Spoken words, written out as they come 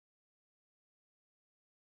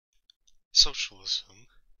Socialism,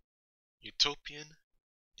 Utopian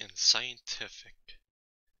and Scientific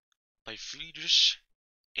by Friedrich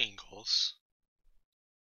Engels,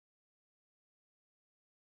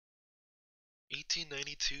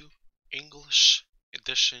 1892, English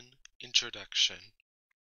Edition Introduction.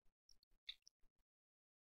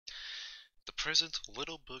 The present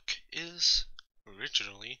little book is,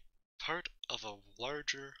 originally, part of a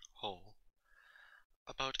larger whole.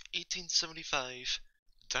 About 1875,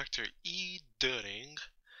 Dr. E. Düring,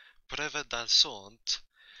 Privatdozent,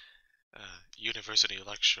 a university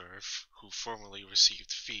lecturer who formerly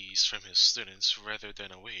received fees from his students rather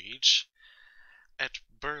than a wage, at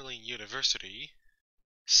Berlin University,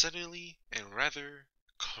 suddenly and rather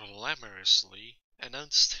clamorously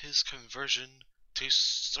announced his conversion to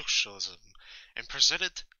socialism and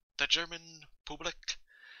presented the German public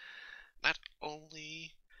not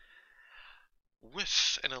only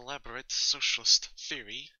with an elaborate socialist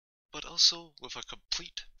theory, but also with a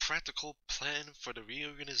complete practical plan for the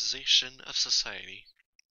reorganization of society.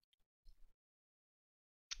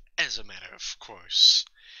 As a matter of course,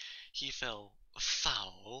 he fell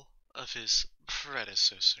foul of his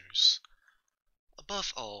predecessors.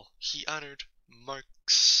 Above all, he honored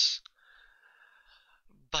Marx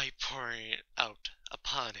by pouring out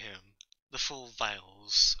upon him the full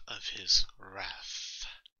vials of his wrath.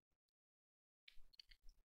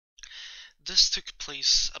 This took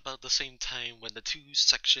place about the same time when the two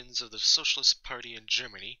sections of the Socialist Party in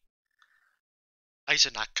Germany,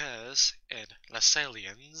 Eisenachers and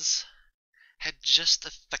Lassallians, had just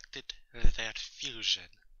effected their fusion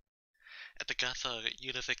at the Gotha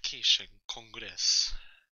Unification Congress,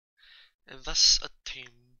 and thus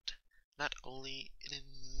attained not only an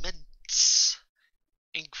immense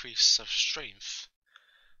increase of strength,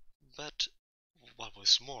 but, what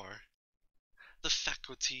was more, the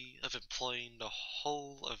faculty of employing the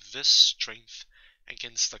whole of this strength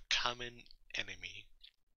against the common enemy.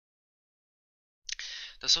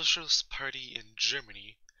 The Socialist Party in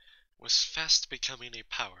Germany was fast becoming a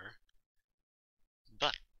power,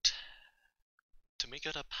 but to make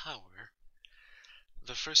it a power,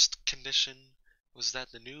 the first condition was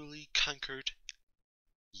that the newly conquered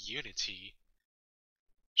unity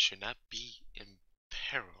should not be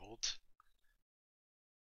imperiled.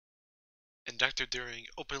 And Dr. Düring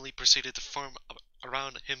openly proceeded to form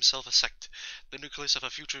around himself a sect, the nucleus of a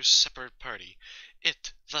future separate party.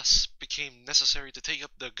 It thus became necessary to take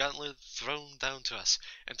up the gauntlet thrown down to us,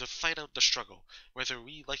 and to fight out the struggle, whether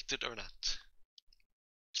we liked it or not.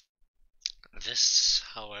 This,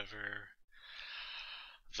 however,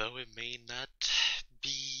 though it may not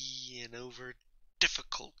be an over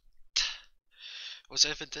difficult, was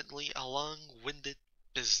evidently a long-winded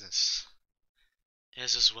business.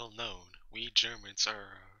 As is well known, we Germans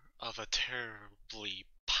are of a terribly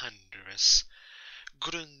ponderous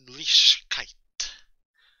Gründlichkeit,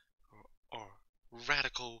 or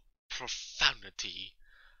radical profundity,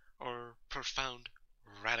 or profound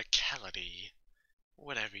radicality,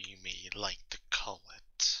 whatever you may like to call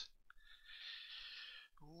it.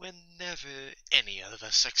 Whenever any of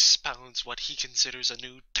us expounds what he considers a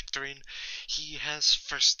new doctrine, he has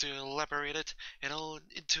first to elaborate it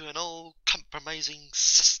into an all-compromising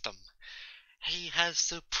system. He has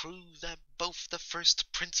to prove that both the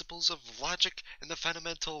first principles of logic and the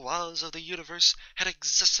fundamental laws of the universe had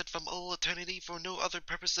existed from all eternity for no other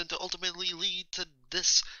purpose than to ultimately lead to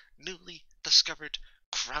this newly discovered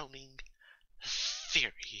crowning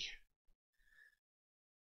theory.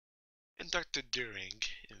 And Dr. Düring,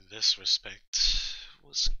 in this respect,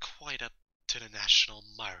 was quite up to the national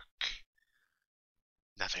mark.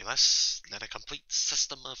 Nothing less than a complete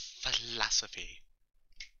system of philosophy.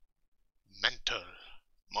 Mental,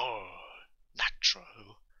 moral,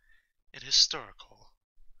 natural, and historical.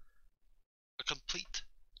 A complete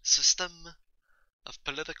system of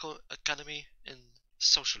political economy and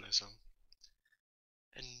socialism.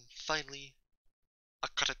 And finally, a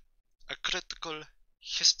critical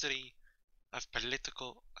history of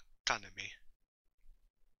political economy.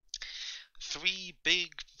 3 big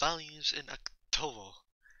volumes in octavo,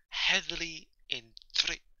 heavily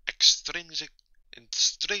intrinsically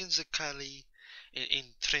and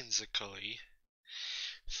intrinsically.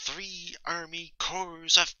 3 army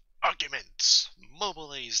corps of arguments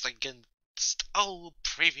mobilized against all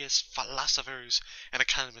previous philosophers and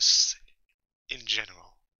economists in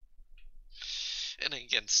general, and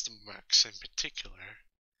against Marx in particular.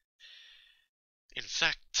 In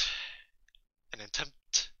fact, an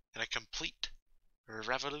attempt at a complete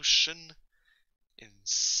revolution in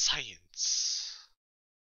science.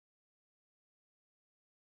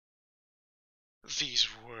 These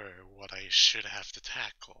were what I should have to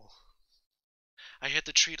tackle. I had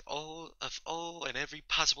to treat all and every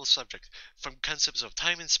possible subject, from concepts of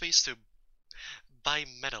time and space to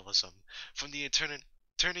bimetallism, from the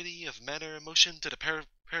eternity of matter and motion to the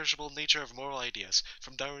perishable nature of moral ideas,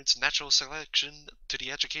 from Darwin's natural selection to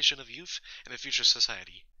the education of youth in a future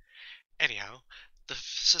society. Anyhow, the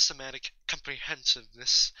systematic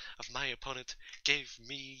comprehensiveness of my opponent gave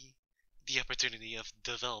me the opportunity of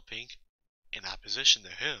developing, in opposition to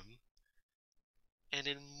him, and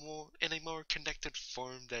in a more connected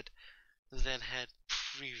form than had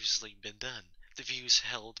previously been done, the views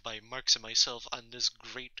held by Marx and myself on this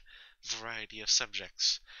great variety of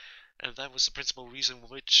subjects, and that was the principal reason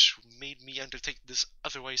which made me undertake this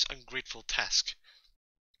otherwise ungrateful task.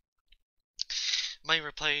 My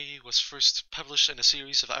reply was first published in a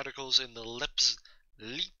series of articles in the Leipzig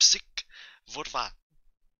Vorwärts,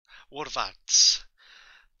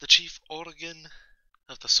 the chief organ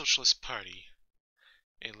of the Socialist Party,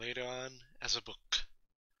 and later on as a book.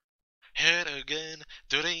 Here again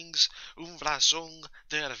durings Umwandlung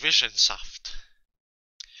der Wissenschaft,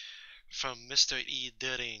 from Mr. E.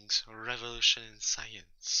 Düring's Revolution in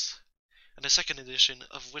Science, and the second edition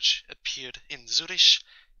of which appeared in Zurich,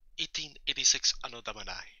 1886 Anno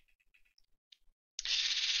Domini.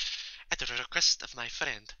 At the request of my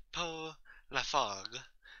friend Paul Lafargue,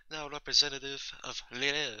 now representative of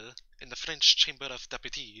Lille in the French Chamber of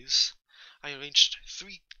Deputies, I arranged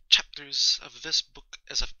 3 chapters of this book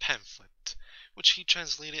as a pamphlet, which he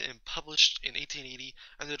translated and published in 1880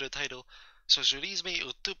 under the title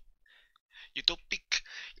Socialisme Utopique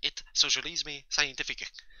et Socialisme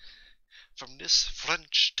Scientific. From this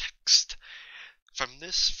French text,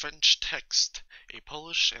 a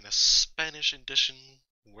Polish and a Spanish edition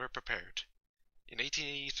were prepared. In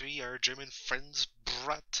 1883, our German friends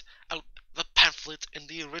brought out the pamphlet in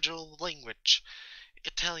the original language,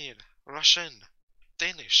 Italian, Russian,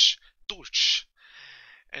 Danish, Dutch,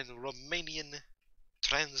 and Romanian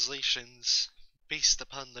translations based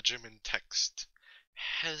upon the German text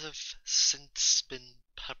have since been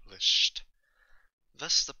published.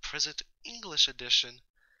 Thus, the present English edition,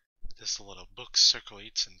 this little book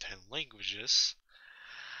circulates in 10 languages.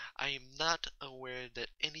 I am not aware that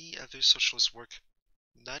any other socialist work,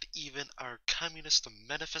 not even our Communist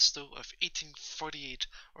Manifesto of 1848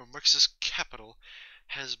 or Marxist Capital,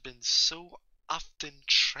 has been so often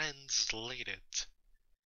translated.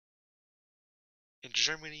 In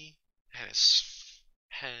Germany, it has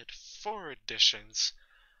had 4 editions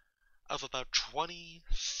of about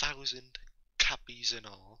 20,000 copies in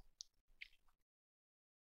all.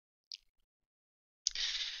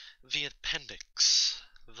 The appendix,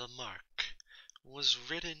 the mark, was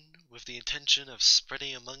written with the intention of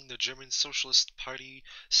spreading among the German Socialist Party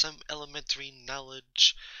some elementary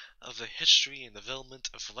knowledge of the history and development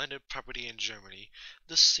of landed property in Germany.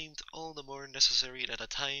 This seemed all the more necessary at a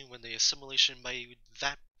time when the assimilation by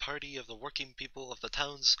that party of the working people of the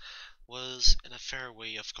towns was in a fair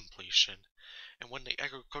way of completion, and when the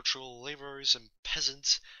agricultural laborers and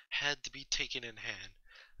peasants had to be taken in hand.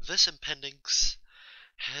 This appendix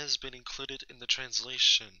has been included in the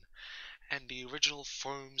translation, and the original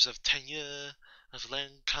forms of tenure of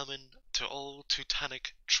land common to all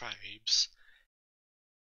Teutonic tribes,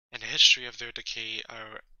 and the history of their decay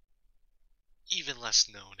are even less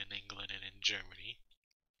known in England and in Germany.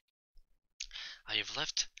 I have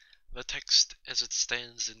left the text as it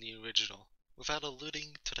stands in the original, without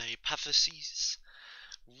alluding to the hypotheses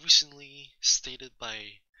recently stated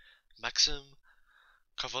by Maxim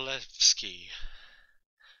Kovalevsky,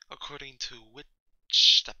 according to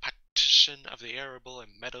which the partition of the arable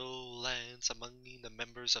and meadow lands among the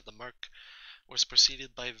members of the mark was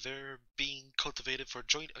preceded by their being cultivated for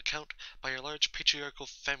joint account by a large patriarchal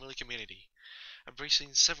family community,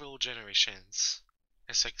 embracing several generations,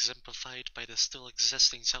 as exemplified by the still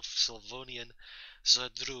existing South Slavonian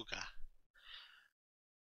Zadruga,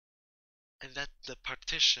 and that the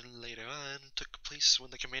partition later on took place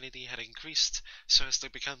when the community had increased so as to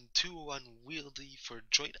become too unwieldy for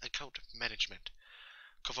joint account management.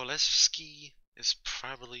 Kovalevsky is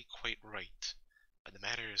probably quite right, but the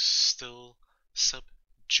matter is still sub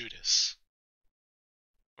judice,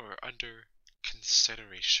 or under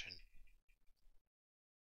consideration.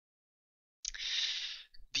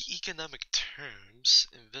 The economic terms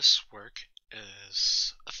in this work,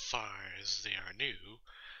 as far as they are new,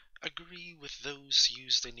 agree with those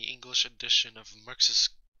used in the English edition of Marx's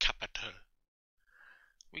Capital.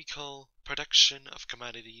 We call production of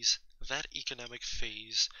commodities that economic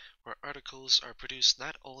phase where articles are produced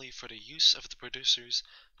not only for the use of the producers,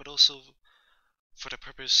 but also for the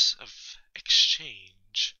purpose of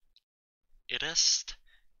exchange. It est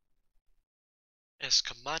as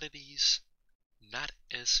commodities not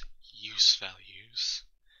as use values.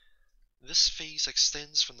 This phase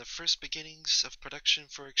extends from the first beginnings of production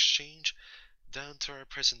for exchange down to our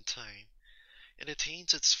present time, and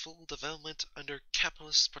attains its full development under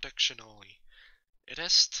capitalist production only. It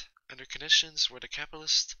is under conditions where the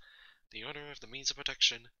capitalist, the owner of the means of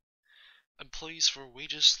production, employs for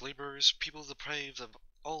wages laborers, people deprived of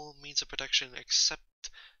all means of production except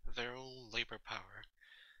their own labor power,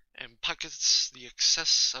 and pockets the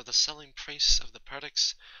excess of the selling price of the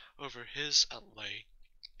products over his outlay.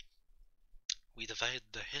 We divide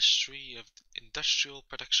the history of industrial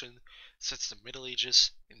production since the Middle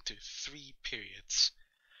Ages into 3 periods.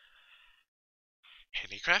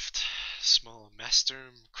 Handicraft, small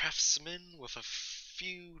master craftsmen with a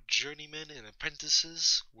few journeymen and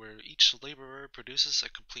apprentices, where each laborer produces a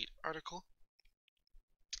complete article.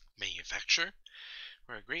 Manufacture,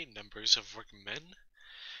 where great numbers of workmen,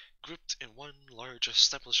 grouped in one large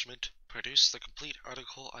establishment, produce the complete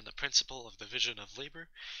article on the principle of division of labor,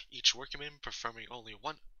 each workman performing only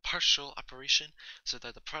one partial operation, so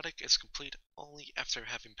that the product is complete only after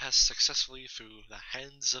having passed successfully through the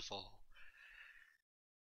hands of all.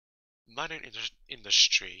 Modern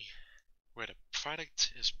industry, where the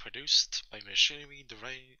product is produced by machinery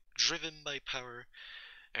driven by power,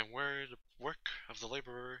 and where the work of the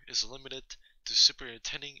laborer is limited to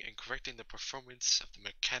superintending and correcting the performance of the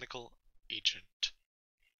mechanical agent.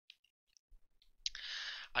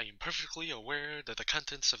 I am perfectly aware that the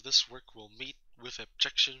contents of this work will meet with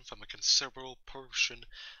objection from a considerable portion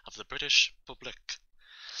of the British public.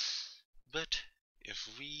 But if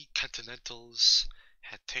we Continentals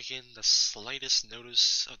had taken the slightest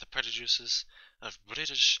notice of the prejudices of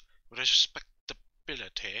British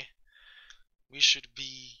respectability, we should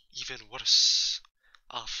be even worse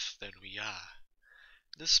off than we are.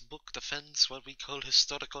 This book defends what we call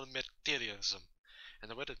historical materialism, and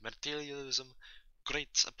the word materialism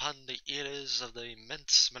grates upon the ears of the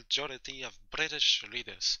immense majority of British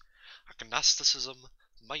readers. Agnosticism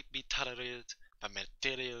might be tolerated, but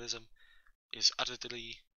materialism is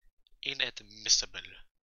utterly inadmissible.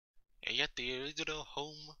 And yet the original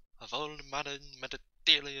home of all modern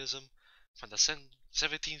materialism from the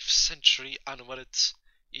 17th century onwards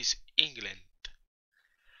is England.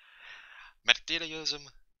 Materialism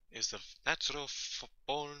is the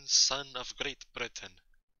natural-born son of Great Britain.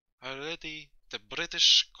 Already the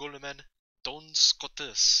British schoolman Don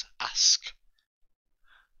Scotus asked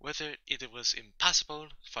whether it was impossible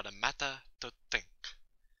for the matter to think.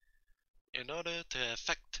 In order to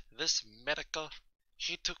effect this miracle,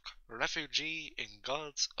 he took refuge in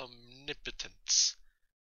God's omnipotence.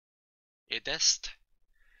 Instead,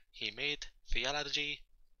 he made theology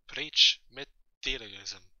preach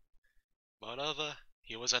materialism. Moreover,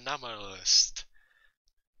 he was a nominalist.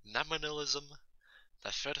 Nominalism,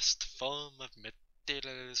 the first form of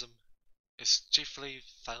materialism, is chiefly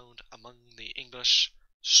found among the English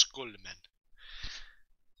schoolmen.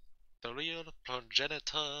 The real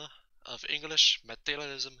progenitor of English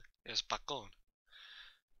materialism is Bacon,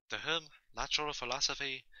 to whom natural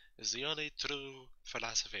philosophy is the only true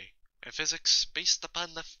philosophy, and physics based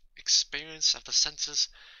upon the experience of the senses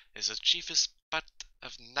is the chiefest part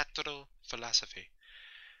of natural philosophy.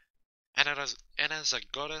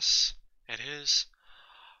 Anaxagoras and his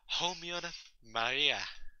Homion Maria,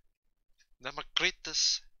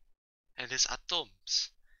 Democritus and his atoms,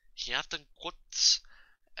 he often quotes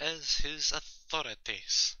as his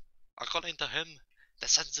authorities. According to him, the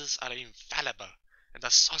senses are infallible and the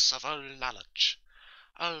source of all knowledge.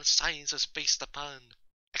 All science is based upon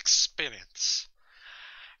experience,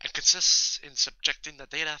 and consists in subjecting the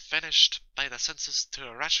data furnished by the senses to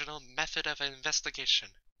a rational method of investigation,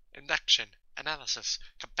 induction, analysis,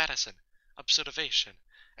 comparison, observation,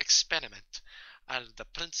 experiment, are the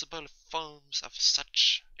principal forms of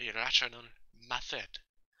such a rational method.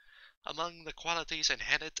 Among the qualities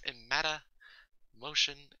inherent in matter,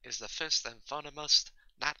 motion is the first and foremost,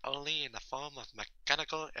 not only in the form of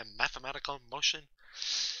mechanical and mathematical motion,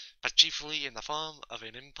 but chiefly in the form of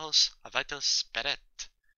an impulse, a vital spirit,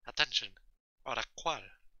 attention, or a qual,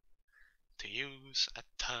 to use a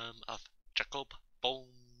term of Jacob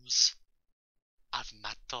Boehm's of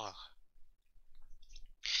matter.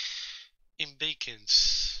 In Bacon,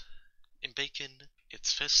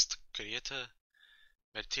 its first creator,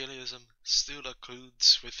 materialism still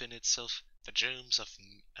includes within itself the germs of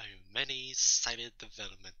a many-sided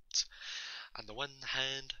development. On the one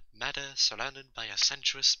hand, matter, surrounded by a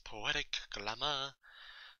sensuous, poetic glamour,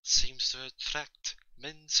 seems to attract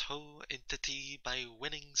men's whole entity by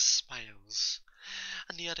winning smiles.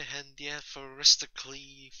 On the other hand, the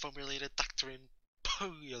aphoristically formulated doctrine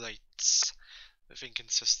pullulates of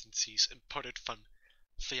inconsistencies imported from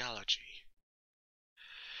theology.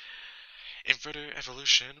 In further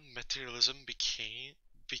evolution, materialism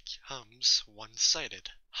becomes one-sided.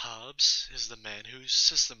 Hobbes is the man who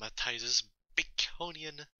systematizes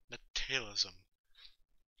Baconian materialism.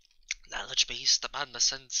 Knowledge based upon the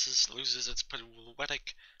senses loses its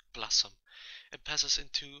poetic blossom. It passes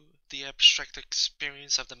into the abstract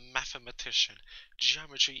experience of the mathematician.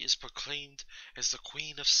 Geometry is proclaimed as the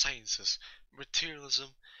queen of sciences. Materialism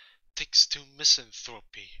takes to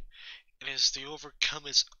misanthropy. It is to overcome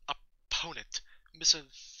its opponent,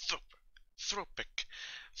 misanthropic,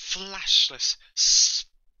 flashless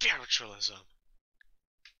spiritualism.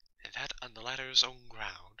 And that on the latter's own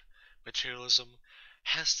ground, materialism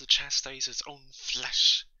has to chastise its own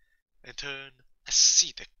flesh and turn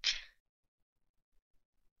ascetic.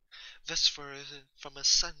 Thus, from a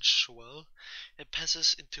sensual, it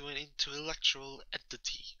passes into an intellectual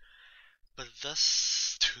entity, but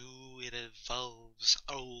thus too it evolves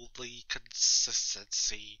only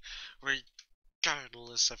consistency,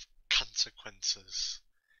 regardless of consequences,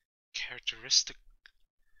 characteristic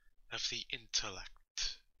of the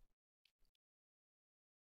intellect.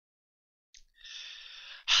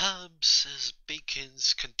 Hobbes, as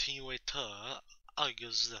Bacon's continuator,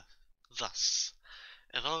 argues thus: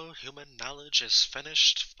 if all human knowledge is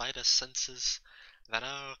finished by the senses, then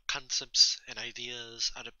our concepts and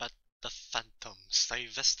ideas are but the phantoms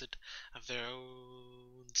divested of their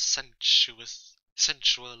own sensual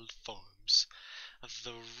forms. Of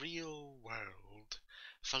the real world,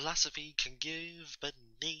 philosophy can give but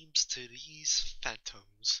names to these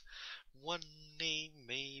phantoms. One name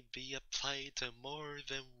may be applied to more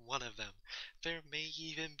than one of them. There may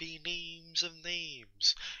even be names of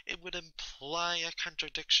names. It would imply a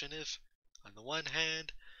contradiction if, on the one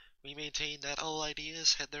hand, we maintain that all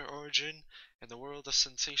ideas had their origin in the world of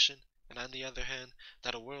sensation, and on the other hand,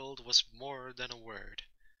 that a world was more than a word.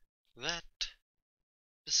 That,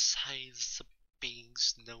 besides the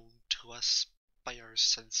beings known to us by our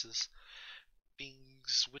senses,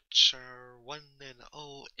 beings which are one and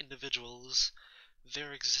all individuals,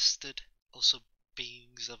 there existed also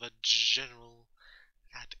beings of a general,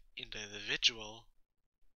 not individual,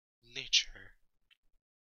 nature.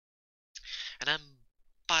 An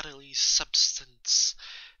unbodily substance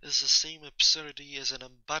is the same absurdity as an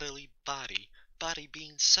unbodily body. Body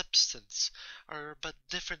being substance are but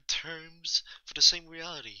different terms for the same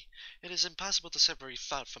reality. It is impossible to separate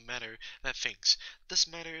thought from matter that thinks.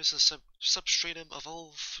 This matter is the substratum of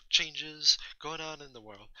all changes going on in the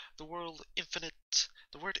world. The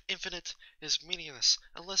word infinite is meaningless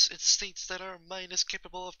unless it states that our mind is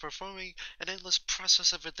capable of performing an endless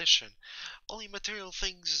process of addition. Only material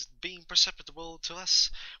things being perceptible to us,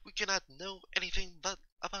 we cannot know anything but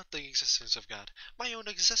about the existence of God. My own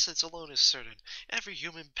existence alone is certain. Every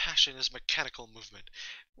human passion is mechanical movement,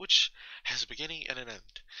 which has a beginning and an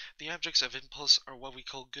end. The objects of impulse are what we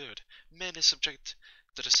call good. Man is subject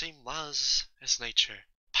to the same laws as nature.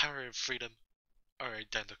 Power and freedom are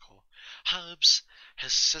identical. Hobbes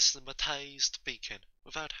has systematized Bacon,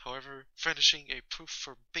 without, however, furnishing a proof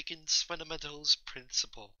for Bacon's fundamentals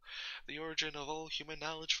principle, the origin of all human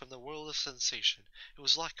knowledge from the world of sensation. It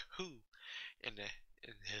was Locke who, in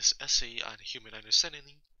his essay on human understanding,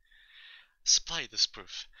 supplied this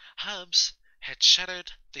proof. Hobbes had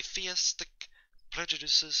shattered the theistic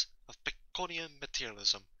prejudices of Baconian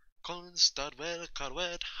materialism. Collins, Dodwell,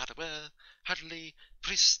 Caldwell, Hartley,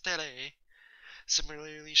 Priestley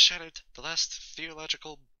similarly shattered the last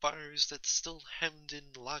theological bars that still hemmed in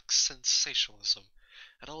Locke's sensationalism.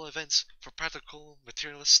 At all events, for practical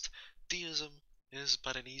materialist, theism is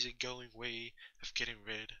but an easy-going way of getting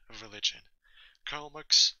rid of religion. Karl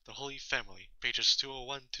Marx, The Holy Family, pages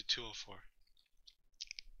 201 to 204.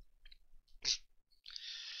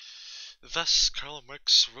 Thus, Karl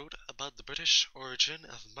Marx wrote about the British origin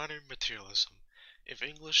of modern materialism. If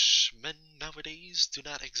Englishmen nowadays do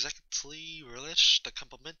not exactly relish the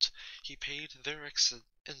compliment he paid their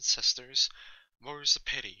ancestors, more's the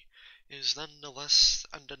pity. It is none the less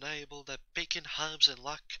undeniable that Bacon, Hobbes, and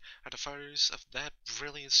Locke are the fathers of that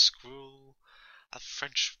brilliant school of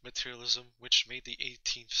French materialism which made the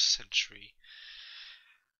 18th century.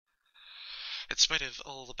 In spite of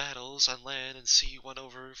all the battles on land and sea won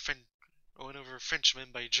over Frenchmen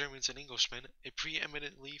by Germans and Englishmen, a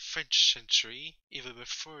preeminently French century, even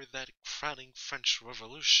before that crowning French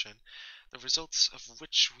Revolution, the results of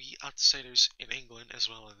which we outsiders in England as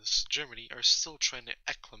well as Germany are still trying to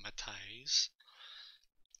acclimatize.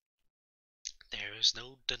 There is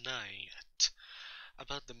no denying it.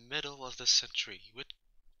 About the middle of the century,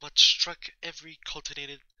 what struck every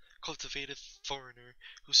cultivated foreigner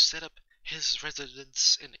who set up his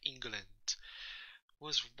residence in England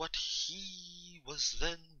was what he was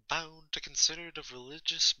then bound to consider the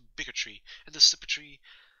religious bigotry and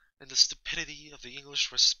the stupidity of the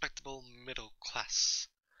English respectable middle class.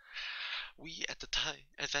 We at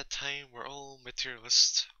that time were all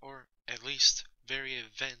materialists, or at least very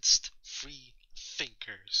advanced free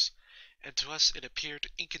thinkers, and to us it appeared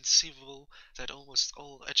inconceivable that almost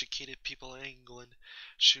all educated people in England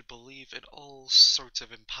should believe in all sorts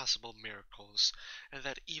of impossible miracles, and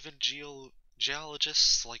that even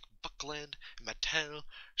geologists like Buckland and Mattel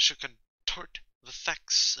should contort the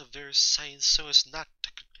facts of their science so as not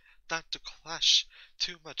to clash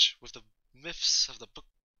too much with the myths of the book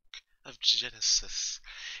of Genesis,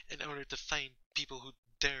 in order to find people who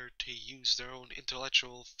dared to use their own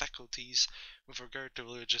intellectual faculties with regard to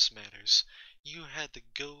religious matters. You had to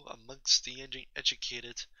go amongst the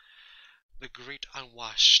educated, the great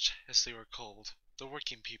unwashed, as they were called, the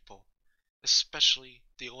working people, especially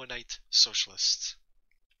the overnight socialists.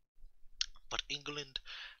 But England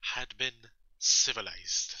had been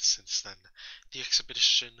civilized since then. The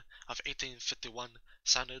expedition of 1851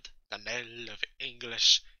 sounded the knell of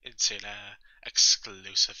English insular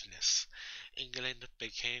exclusiveness. England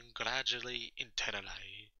became gradually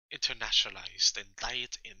internationalized in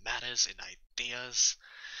diet, in manners, in ideas,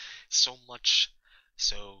 so much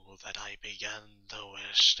so that I began to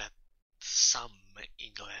wish that some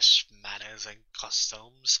English manners and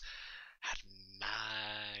customs had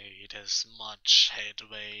made as much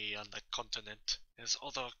headway on the continent as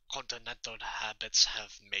other continental habits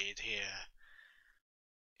have made here.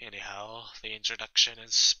 Anyhow, the introduction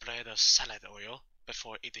and spread of salad oil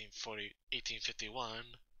before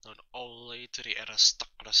 1851, known only to the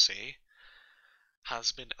aristocracy,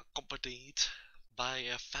 has been accompanied by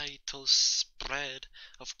a vital spread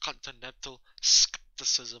of continental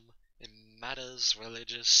skepticism in matters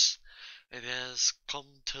religious. It has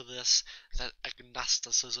come to this that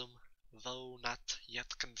agnosticism, though not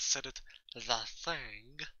yet considered the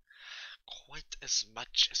thing, quite as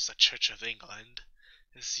much as the Church of England,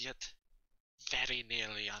 is yet very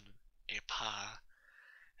nearly on a par,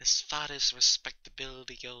 as far as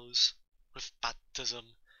respectability goes, with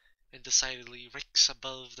baptism, and decidedly ranks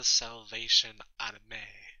above the Salvation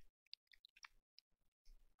Army.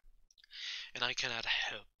 And I cannot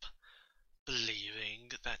help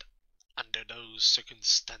believing that under those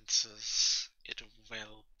circumstances it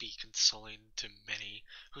will be consoling to many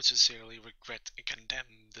who sincerely regret and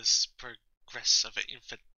condemn this progress of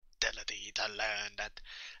infidelity to learn that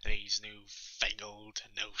these new-fangled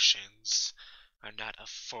notions are not of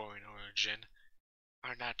foreign origin,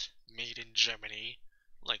 are not made in Germany,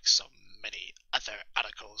 like so many other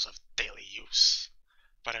articles of daily use,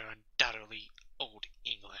 but are undoubtedly Old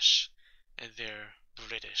English, and their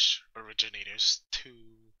British originators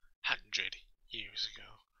 200 years ago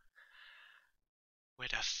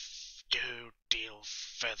went a good deal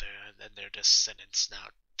further than their descendants now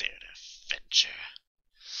dare to venture.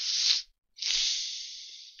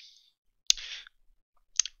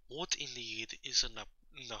 What indeed is a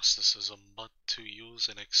Gnosticism but, to use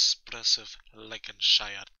an expressive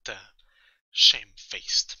Lincolnshire term,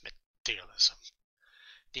 shamefaced materialism?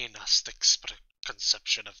 The Gnostic's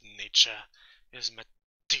conception of nature is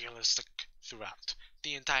materialistic throughout.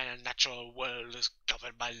 The entire natural world is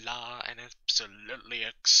governed by law and absolutely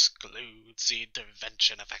excludes the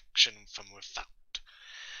intervention of action from without.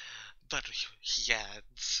 But, he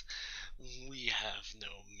adds, we have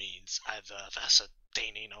no means either of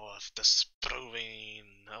ascertaining or of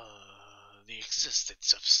disproving the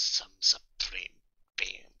existence of some supreme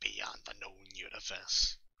being beyond the known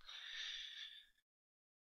universe.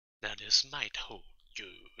 Now this might hold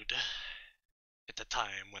good at the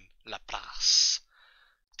time when Laplace,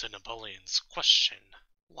 to Napoleon's question,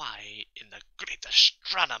 why in the great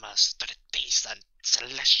astronomer's treatise on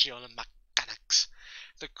celestial mechanics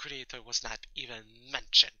the Creator was not even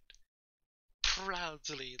mentioned,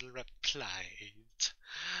 proudly replied,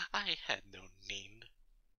 I had no need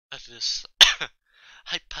of this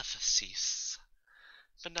hypothesis.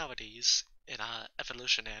 But nowadays, in our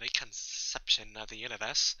evolutionary conception of the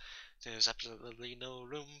universe, there is absolutely no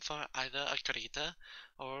room for either a creator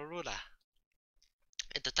or a ruler.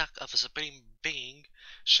 And to talk of a supreme being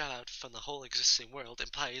shut out from the whole existing world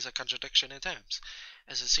implies a contradiction in terms,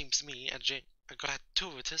 as it seems to me a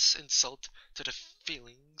gratuitous insult to the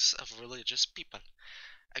feelings of religious people.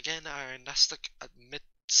 Again, our Gnostic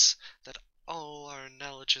admits that all our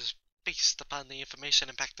knowledge is based upon the information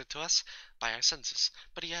imparted to us by our senses.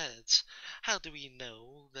 But he adds, how do we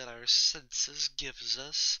know that our senses gives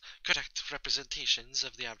us correct representations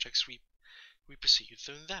of the objects we perceive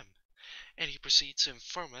through them? and he proceeds to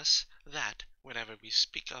inform us that whenever we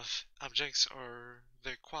speak of objects or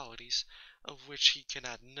their qualities, of which he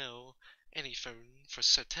cannot know anything for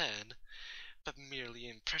certain, but merely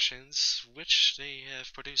impressions which they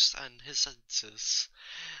have produced on his senses.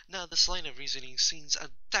 Now this line of reasoning seems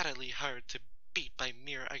undoubtedly hard to beat by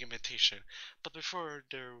mere argumentation, but before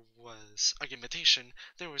there was argumentation,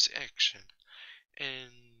 there was action.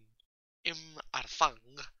 And im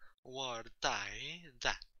Anfang war die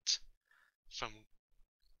that, from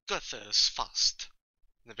Goethe's Faust.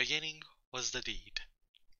 In the beginning was the deed.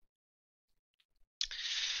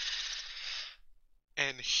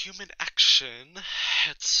 And human action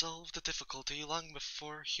had solved the difficulty long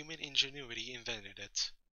before human ingenuity invented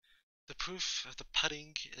it. The proof of the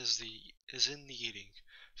pudding is in the eating.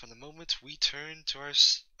 From the moment we turn to our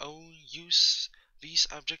own use these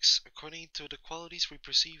objects according to the qualities we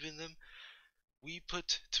perceive in them, we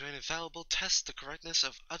put to an infallible test the correctness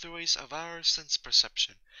of other ways of our sense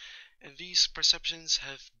perception. And these perceptions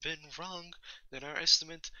have been wrong, then our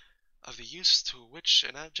estimate of the use to which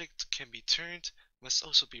an object can be turned must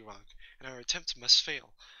also be wrong, and our attempt must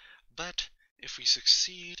fail. But if we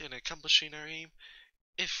succeed in accomplishing our aim,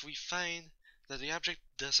 if we find that the object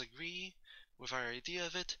does agree with our idea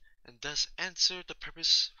of it, and does answer the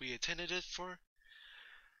purpose we intended it for,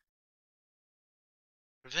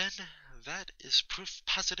 then that is proof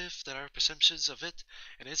positive that our perceptions of it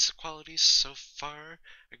and its qualities so far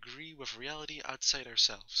agree with reality outside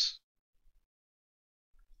ourselves.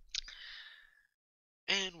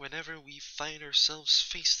 And whenever we find ourselves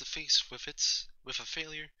face to face with a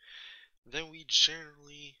failure, then we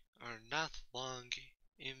generally are not long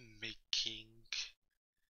in making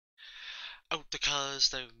out the cause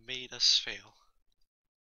that made us fail.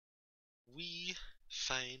 We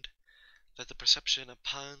find that the perception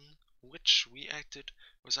upon which we acted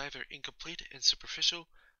was either incomplete and superficial,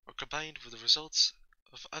 or combined with the results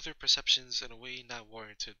of other perceptions in a way not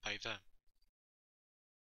warranted by them.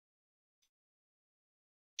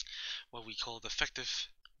 What we call defective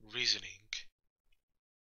reasoning.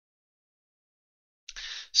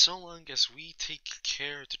 So long as we take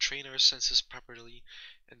care to train our senses properly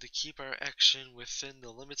and to keep our action within the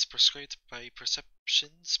limits prescribed by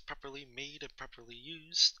perceptions properly made and properly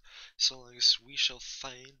used, so long as we shall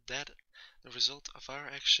find that the result of our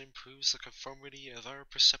action proves the conformity of our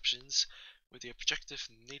perceptions with the objective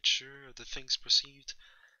nature of the things perceived,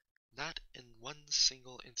 not in one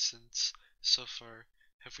single instance so far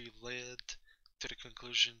have we led to the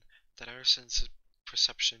conclusion that our sense of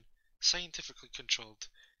perception, scientifically controlled,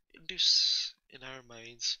 induce in our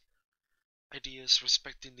minds ideas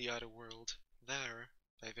respecting the outer world that are,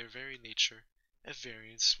 by their very nature, at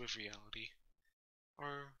variance with reality,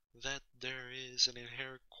 or that there is an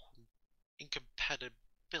inherent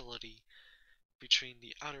incompatibility between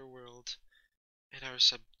the outer world and our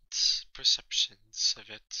perceptions of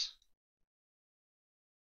it.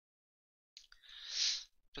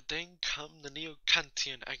 But then come the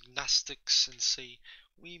neo-Kantian agnostics and say,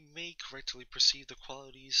 we may correctly perceive the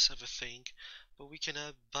qualities of a thing, but we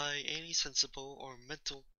cannot by any sensible or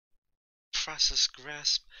mental process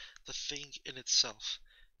grasp the thing in itself.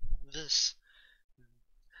 This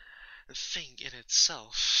thing in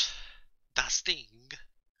itself, das Ding,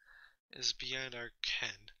 is beyond our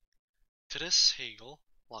ken. To this Hegel,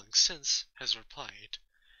 long since, has replied,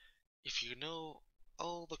 if you know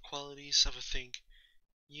all the qualities of a thing,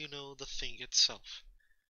 you know the thing itself.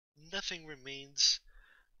 Nothing remains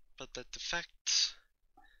but that the fact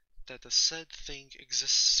that the said thing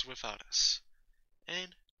exists without us.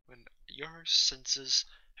 And when your senses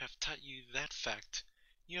have taught you that fact,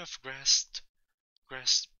 you have grasped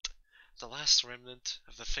the last remnant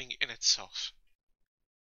of the thing in itself.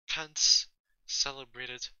 Kant's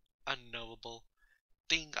celebrated, unknowable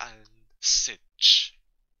Ding an sich,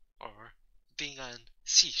 or Ding an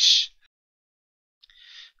sich,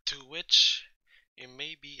 to which it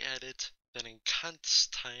may be added that in Kant's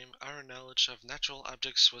time our knowledge of natural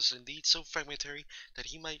objects was indeed so fragmentary that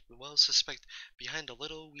he might well suspect behind the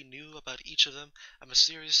little we knew about each of them a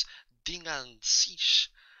mysterious Ding an sich.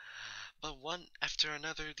 But one after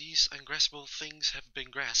another these ungraspable things have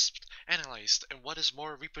been grasped, analyzed, and what is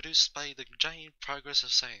more, reproduced by the giant progress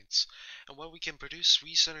of science. And what we can produce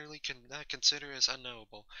we certainly cannot consider as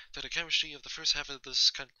unknowable. To the chemistry of the first half of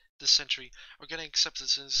this century, organic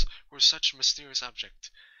substances were such a mysterious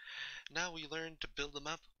object. Now we learn to build them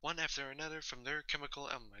up, one after another, from their chemical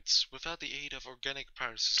elements, without the aid of organic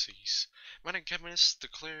processes. Modern chemists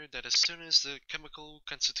declare that as soon as the chemical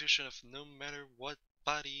constitution of no matter what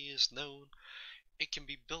body is known, it can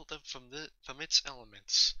be built up from its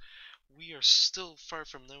elements. we are still far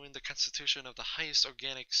from knowing the constitution of the highest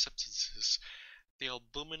organic substances, the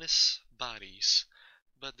albuminous bodies,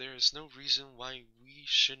 but there is no reason why we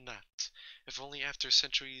should not, if only after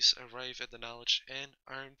centuries arrive at the knowledge and,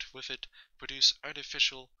 armed with it, produce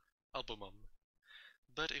artificial albumum.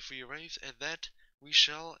 But if we arrive at that, we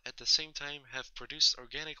shall at the same time have produced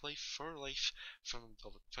organic life for life from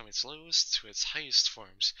its lowest to its highest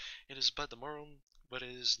forms. It is but it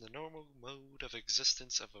is the normal mode of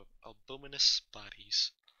existence of albuminous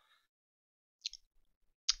bodies.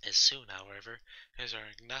 As soon, however, as our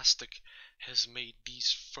agnostic has made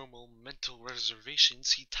these formal mental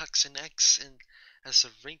reservations, he tucks an X in as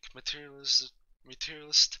a rank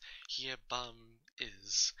materialist he a bomb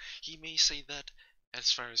is. He may say that,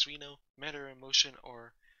 as far as we know, matter and motion,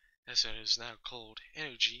 or, as it is now called,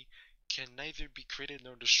 energy, can neither be created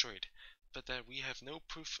nor destroyed, but that we have no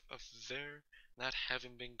proof of their not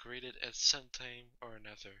having been created at some time or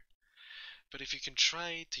another. But if you can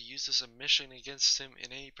try to use this admission against him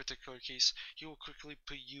in any particular case, he will quickly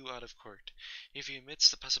put you out of court. If he admits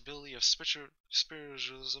the possibility of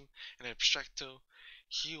spiritualism in abstracto,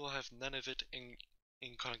 he will have none of it in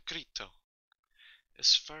concreto.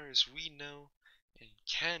 As far as we know and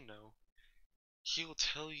can know, he will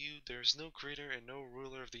tell you there is no creator and no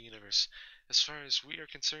ruler of the universe. As far as we are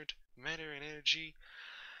concerned, matter and energy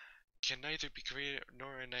can neither be created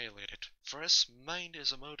nor annihilated. For us, mind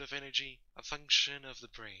is a mode of energy, a function of the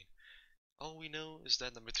brain. All we know is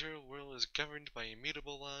that the material world is governed by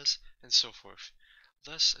immutable laws, and so forth.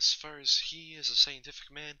 Thus, as far as he is a scientific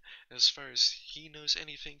man, and as far as he knows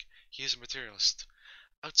anything, he is a materialist.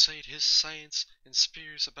 Outside his science, in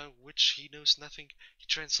spheres about which he knows nothing, he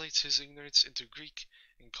translates his ignorance into Greek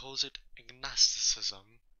and calls it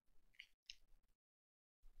agnosticism.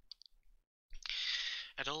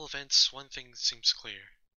 At all events, one thing seems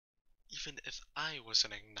clear. Even if I was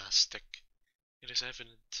an agnostic, it is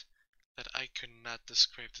evident that I could not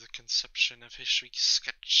describe the conception of history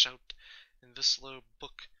sketched out in this little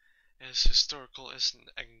book as historical as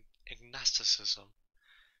agnosticism.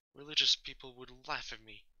 Religious people would laugh at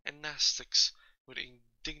me, and Gnostics would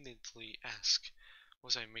indignantly ask,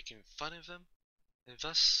 was I making fun of them? And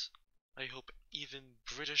thus, I hope even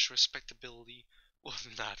British respectability will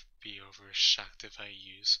not be over-shocked if I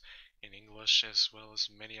use, in English as well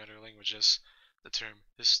as many other languages, the term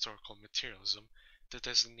historical materialism to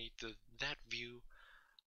designate that view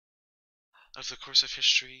of the course of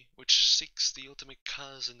history which seeks the ultimate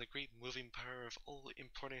cause and the great moving power of all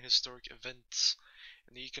important historic events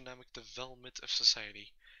in the economic development of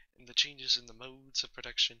society, in the changes in the modes of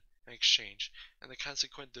production and exchange, and the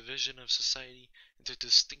consequent division of society into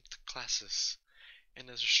distinct classes, and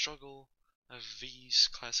the struggle of these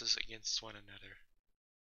classes against one another.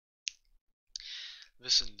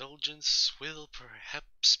 This indulgence will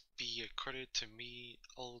perhaps be accorded to me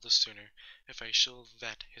all the sooner if I show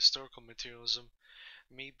that historical materialism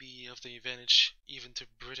may be of the advantage even to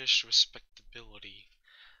British respectability.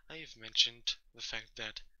 I have mentioned the fact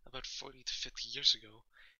that about 40 to 50 years ago,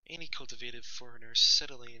 any cultivated foreigner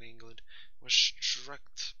settling in England was struck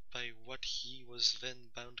by what he was then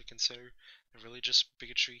bound to consider the religious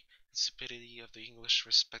bigotry and stupidity of the English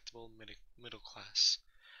respectable middle class.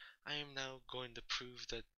 I am now going to prove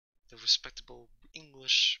that the respectable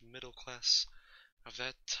English middle class of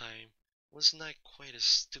that time was not quite as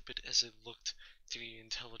stupid as it looked to the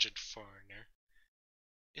intelligent foreigner.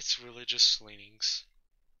 Its religious leanings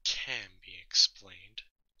can be explained.